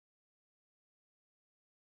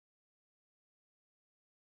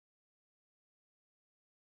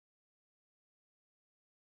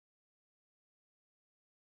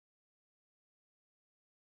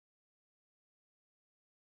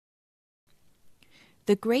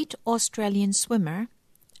The great Australian swimmer,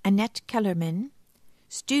 Annette Kellerman,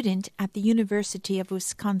 student at the University of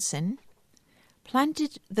Wisconsin,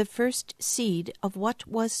 planted the first seed of what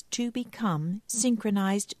was to become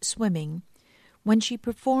synchronized swimming when she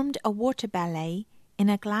performed a water ballet in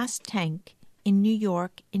a glass tank in New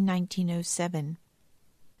York in 1907.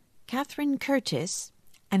 Catherine Curtis,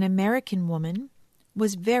 an American woman,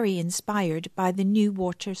 was very inspired by the new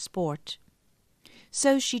water sport.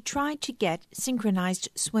 So she tried to get synchronized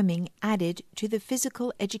swimming added to the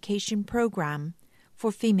physical education program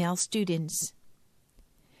for female students.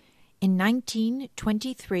 In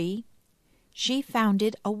 1923, she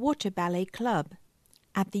founded a water ballet club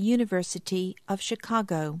at the University of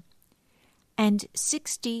Chicago, and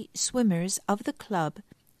 60 swimmers of the club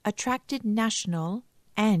attracted national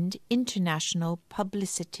and international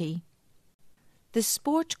publicity. The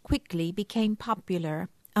sport quickly became popular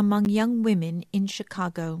among young women in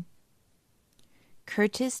Chicago.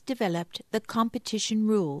 Curtis developed the competition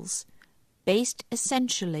rules, based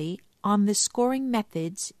essentially on the scoring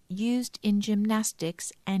methods used in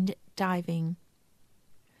gymnastics and diving.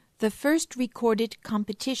 The first recorded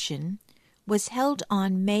competition was held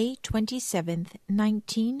on May 27,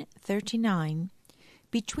 1939,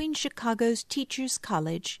 between Chicago's Teachers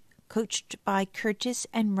College, coached by Curtis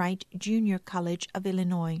and Wright Junior College of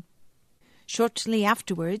Illinois. Shortly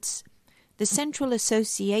afterwards, the Central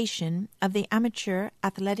Association of the Amateur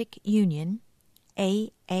Athletic Union,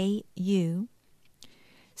 AAU,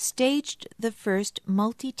 staged the first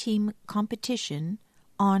multi-team competition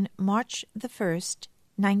on March 1,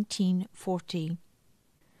 1940.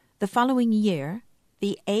 The following year,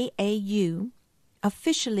 the AAU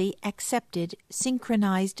officially accepted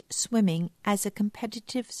synchronized swimming as a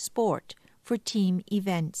competitive sport for team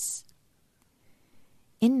events.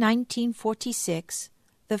 In 1946,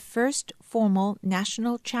 the first formal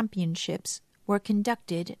national championships were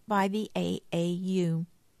conducted by the AAU.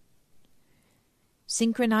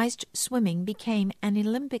 Synchronized swimming became an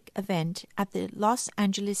Olympic event at the Los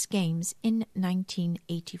Angeles Games in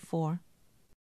 1984.